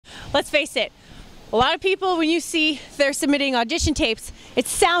let's face it, a lot of people, when you see they're submitting audition tapes, it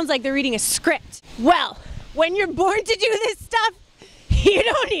sounds like they're reading a script. Well, when you're born to do this stuff, you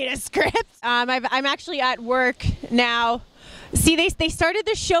don't need a script. I'm actually at work now. See, they started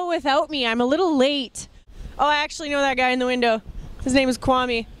the show without me. I'm a little late. Oh, I actually know that guy in the window. His name is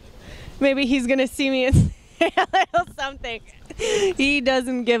Kwame. Maybe he's gonna see me and say a little something. He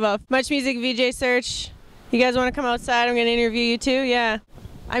doesn't give up. Much Music VJ search. You guys want to come outside? I'm gonna interview you too. Yeah.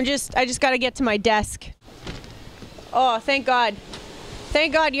 I just gotta get to my desk. Oh, thank God.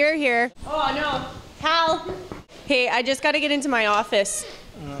 Thank God you're here. Oh no, Hal. Hey, I just gotta get into my office.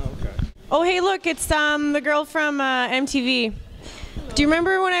 Okay. Oh, hey, look, it's the girl from MTV. Do you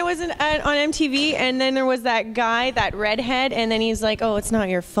remember when I was on MTV and then there was that guy, that redhead, and then he's like, oh, it's not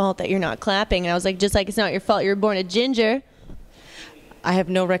your fault that you're not clapping. And I was like, just like it's not your fault you were born a ginger. I have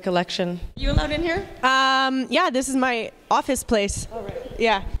no recollection. You allowed in here? Yeah, this is my office place. Oh, right.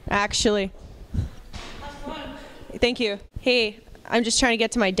 Yeah, actually. Have fun. Thank you. Hey, I'm just trying to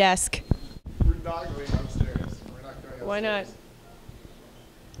get to my desk. We're not going upstairs. We're not going upstairs. Why not?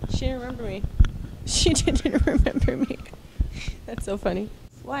 She didn't remember me. She didn't remember me. That's so funny.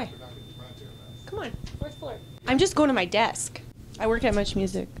 Why? Come on, fourth floor. I'm just going to my desk. I work at Much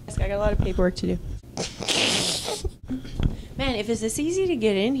Music. I got a lot of paperwork to do. Man, if it's this easy to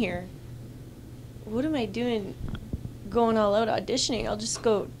get in here, what am I doing going all out auditioning? I'll just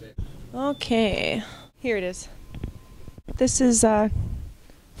go. Okay, here it is. This is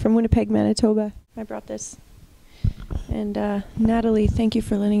from Winnipeg, Manitoba. I brought this. And Natalie, thank you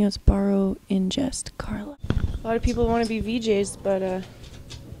for letting us borrow Ingest. Carla. A lot of people want to be VJs, but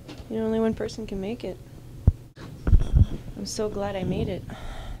only one person can make it. I'm so glad I made it.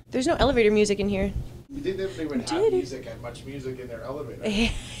 There's no elevator music in here. You think that they would have music and Much Music in their elevator?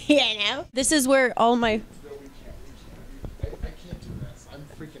 Yeah, no. This is where all my... No, we can't. I can't do this. I'm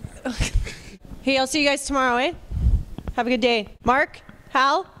freaking out. Hey, I'll see you guys tomorrow, eh? Have a good day. Mark?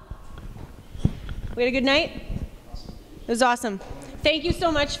 Hal? We had a good night? It was awesome. Thank you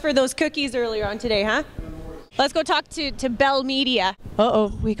so much for those cookies earlier on today, huh? Let's go talk to Bell Media.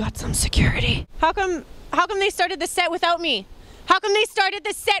 Uh-oh, we got some security. How come they started the set without me? How come they started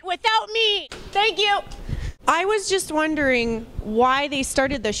the set without me? Thank you. I was just wondering why they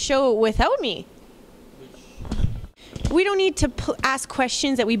started the show without me. We don't need to ask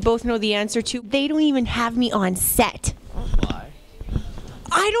questions that we both know the answer to. They don't even have me on set. Why?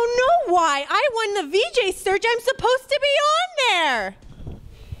 I don't know why. I won the VJ search. I'm supposed to be on there.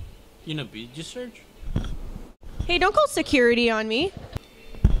 You know VJ search? Hey, don't call security on me.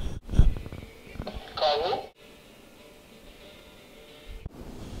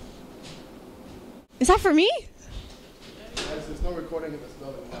 Is that for me? There's no recording in this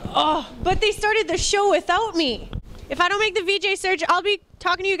building. Oh, but they started the show without me. If I don't make the VJ search, I'll be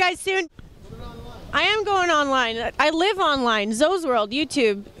talking to you guys soon. I am going online. I live online. Zoe's World,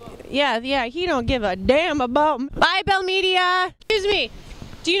 YouTube. Yeah, he don't give a damn about me. Bye, Bell Media. Excuse me.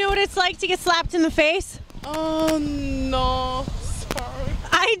 Do you know what it's like to get slapped in the face? Oh, no. Sorry.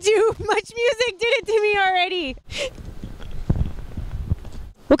 I do. Much Music did it to me already.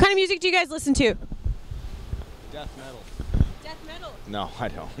 What kind of music do you guys listen to? Death metal. Death metal. No, I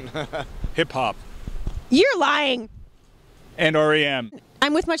don't. Hip hop You're lying. and REM.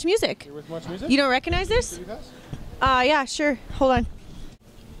 I'm with Much Music. You're with Much Music? You don't recognize this? You guys? Yeah, sure. Hold on.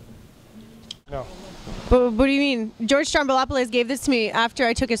 No. But what do you mean? George Stroumboulopoulos gave this to me after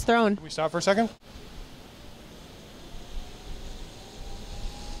I took his throne. Can we stop for a second?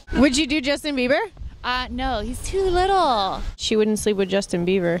 Would you do Justin Bieber? No, he's too little. She wouldn't sleep with Justin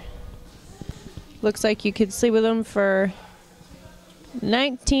Bieber. Looks like you could sleep with him for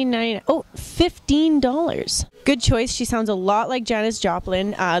 $19.99. Oh, $15. Good choice. She sounds a lot like Janis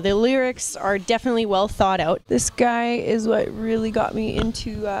Joplin. The lyrics are definitely well thought out. This guy is what really got me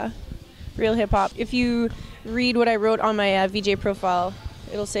into real hip hop. If you read what I wrote on my VJ profile,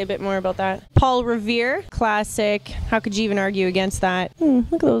 it'll say a bit more about that. Paul Revere, classic. How could you even argue against that?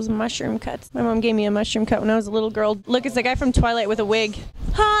 Look at those mushroom cuts. My mom gave me a mushroom cut when I was a little girl. Look, it's the guy from Twilight with a wig.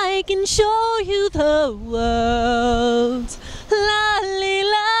 I can show you the world. La li,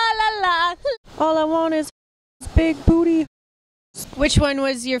 la la la. All I want is big booty. Which one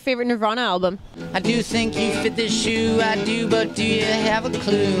was your favorite Nirvana album? I do think you fit this shoe, I do, but do you have a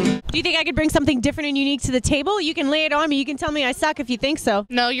clue? Do you think I could bring something different and unique to the table? You can lay it on me. You can tell me I suck if you think so.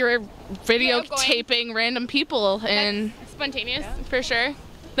 No, you're videotaping random people and That's spontaneous, for sure.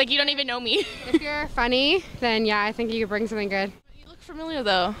 Like you don't even know me. If you're funny, then yeah, I think you could bring something good. You look familiar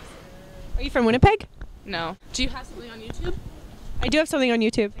though. Are you from Winnipeg? No. Do you have something on YouTube? I do have something on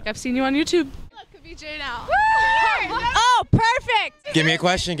YouTube. I've seen you on YouTube. Look, could be VJ now. Oh, perfect. Give me a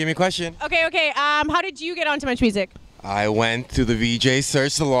question. Give me a question. Okay. How did you get onto Much Music? I went to the VJ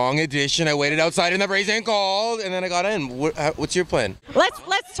search, the long edition. I waited outside in the race and called, and then I got in. What's your plan? Let's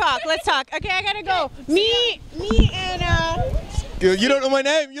talk. Okay, I gotta go. Me and You don't know my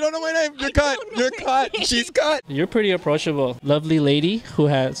name. You don't know my name. You're cut. You're cut. She's cut. You're pretty approachable. Lovely lady who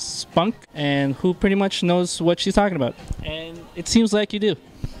has spunk and who pretty much knows what she's talking about. And it seems like you do.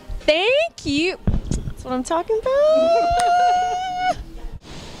 Thank you. That's what I'm talking about.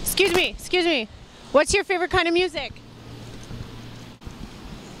 Excuse me. What's your favorite kind of music?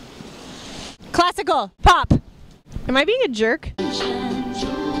 Classical. Pop. Am I being a jerk?